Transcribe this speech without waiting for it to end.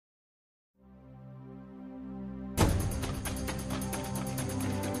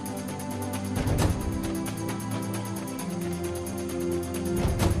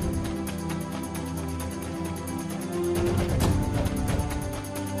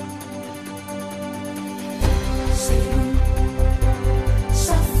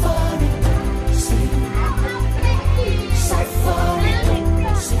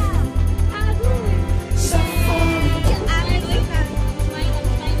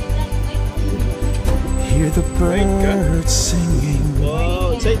Hear the birds singing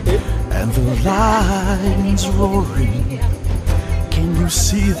and the lions roaring. Can you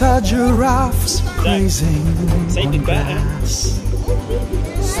see the giraffes grazing on grass?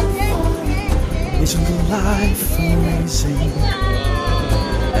 Isn't the life amazing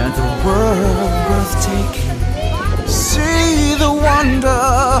and the world breathtaking? See the wonder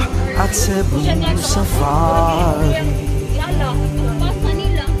at Cebu Safari.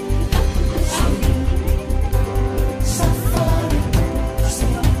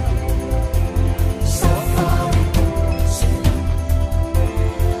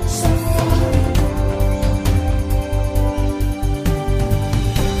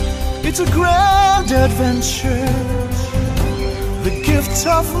 It's a grand adventure, the gift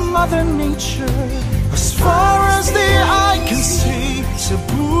of Mother Nature. As far as the eye can see,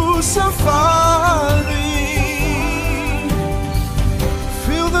 Cebu Safari.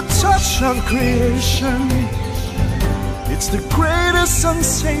 Feel the touch of creation. It's the greatest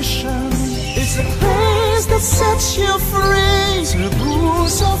sensation. It's the place that sets you free. Cebu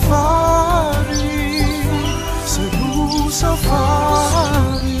Safari. Cebu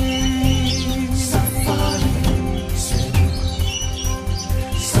Safari.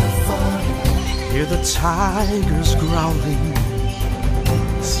 Hear the tigers growling,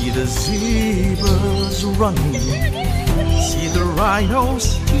 see the zebras running, see the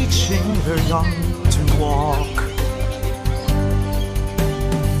rhinos teaching their young to walk.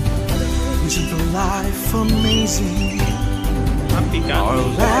 Isn't the life amazing? Our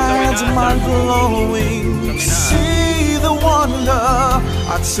land's mind-blowing. See the wonder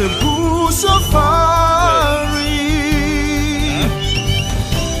at Cebu Safari.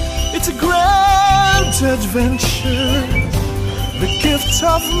 It's a grand adventure, the gift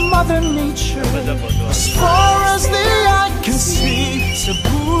of Mother Nature. As far as the eye can see,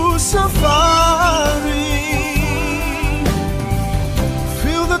 Cebu Safari.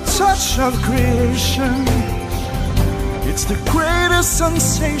 Feel the touch of creation. It's the greatest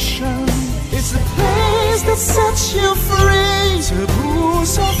sensation. It's the place that sets you free. Cebu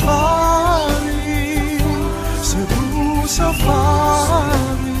Safari. Cebu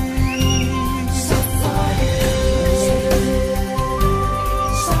Safari.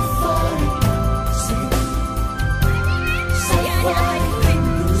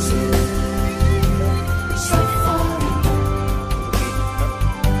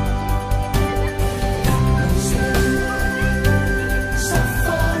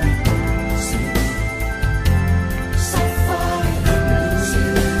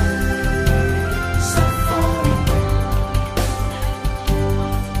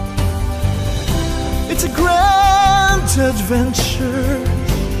 Adventure,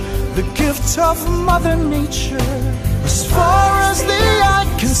 the gift of Mother Nature. As far as the eye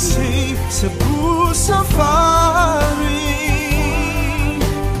can see, Cebu Safari.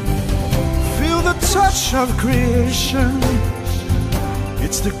 Feel the touch of creation.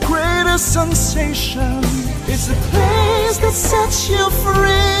 It's the greatest sensation. It's the place that sets you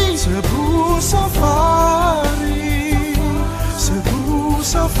free. Cebu Safari. Cebu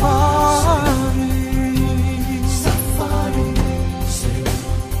Safari.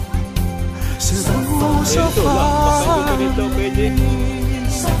 Safari.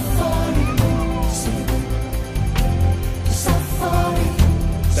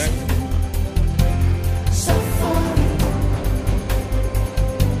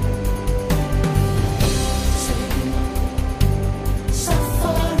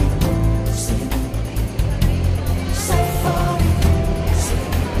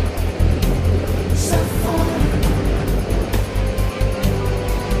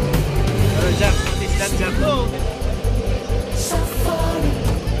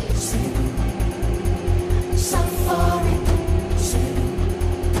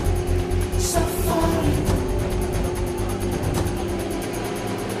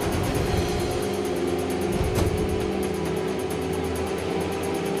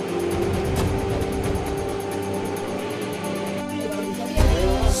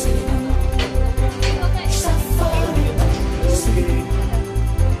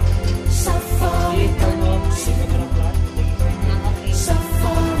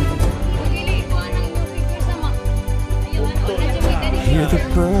 Hear the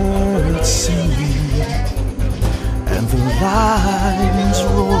birds singing and the lions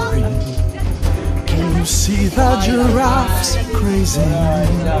roaring. Can you see the giraffes grazing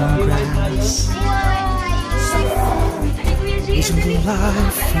on grass? Isn't the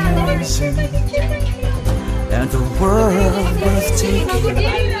life amazing and the world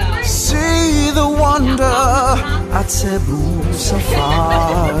breathtaking? See the wonder at Cebu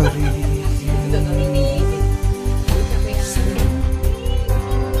Safari.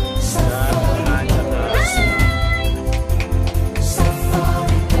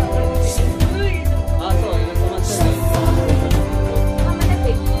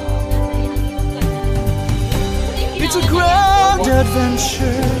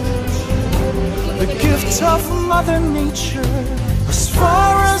 adventure, the gift of Mother Nature. As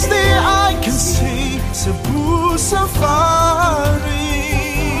far as the eye can see, Cebu Safari.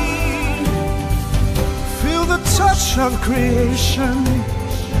 Feel the touch of creation.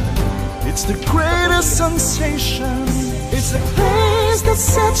 It's the greatest sensation. It's the place that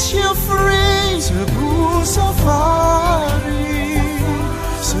sets you free. Cebu Safari.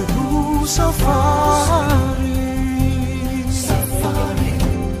 Cebu Safari.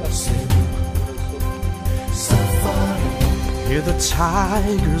 Hear the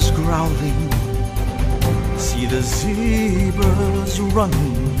tigers growling, see the zebras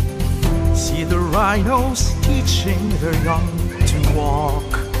running, see the rhinos teaching their young to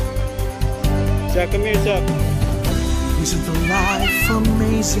walk. Jack, come here, Jack. Isn't the life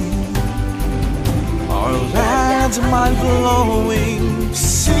amazing? Our land's mind-blowing.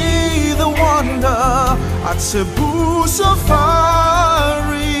 See the wonder at Cebu Safari.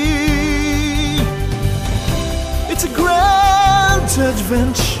 It's a grand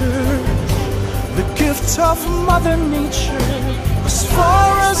adventure, the gift of Mother Nature. As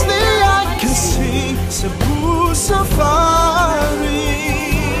far as the eye can see, Cebu Safari.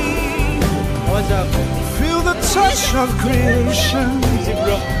 What's up? Feel the touch of creation. Easy,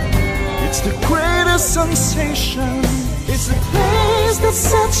 bro. It's the greatest sensation. It's the place that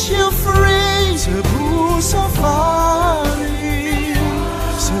sets you free. Cebu Safari.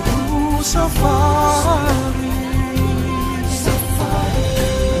 Cebu Safari.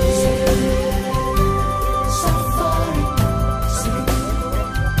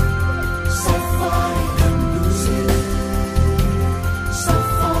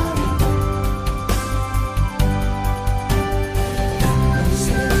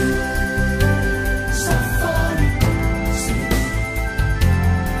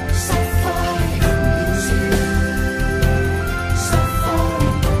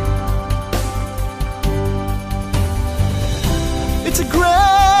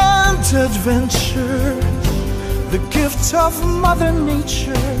 Adventure, the gift of Mother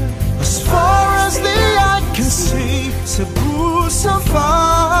Nature. As far as the eye can see, Cebu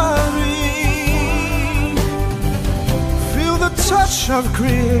Safari. Feel the touch of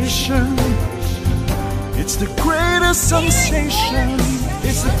creation. It's the greatest sensation.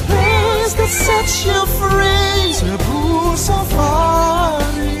 It's the place that sets you free. Cebu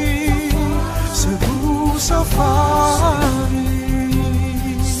Safari. Cebu Safari.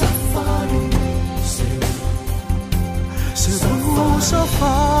 Cebu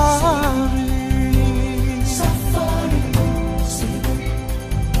Safari. Safari.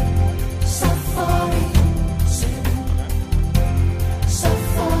 Safari. Safari.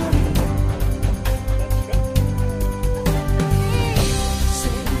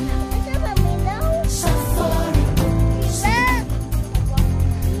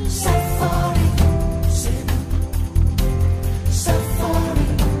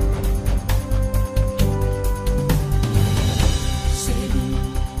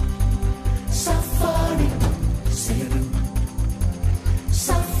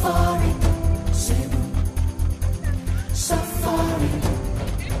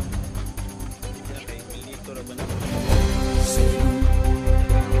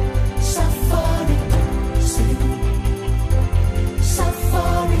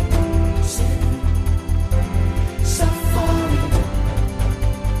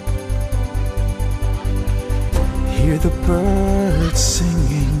 Hear the birds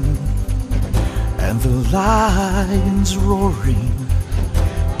singing and the lions roaring.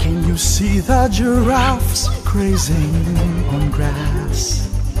 Can you see the giraffes grazing on grass?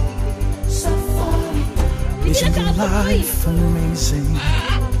 Isn't the life amazing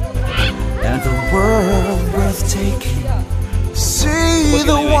and the world breathtaking? See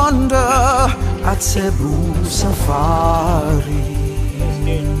the wonder at Cebu Safari.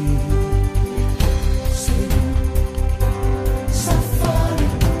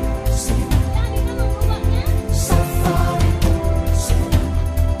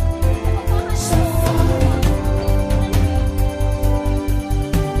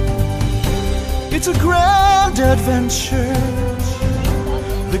 It's a grand adventure,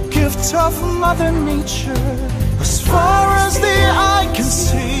 the gift of Mother Nature. As far as the eye can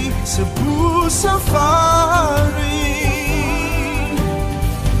see, Cebu Safari.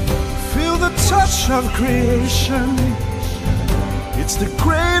 Feel the touch of creation. It's the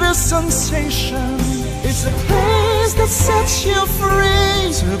greatest sensation. It's the place that sets you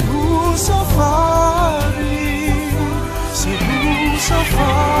free. Cebu Safari. Cebu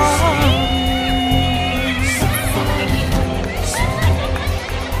Safari.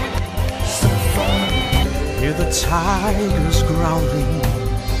 Hear Hear the tigers growling,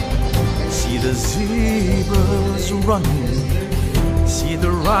 see the zebras running, see the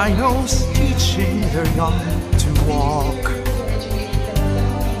rhinos teaching their young to walk.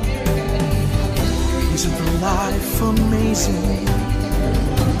 Isn't the life amazing?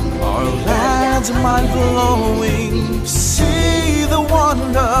 Our land's mind-blowing. See the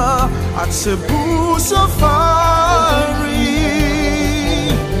wonder at Cebu Safari.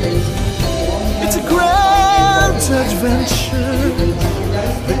 It's a grand adventure,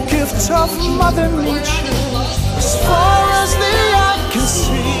 the gift of Mother Nature. As far as the eye can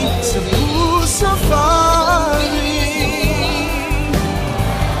see, Cebu Safari.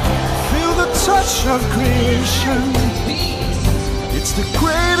 Feel the touch of creation. It's the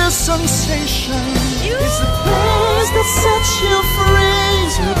greatest sensation. It's the place that sets you free.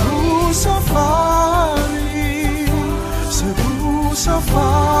 Cebu Safari, Cebu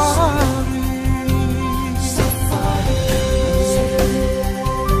Safari.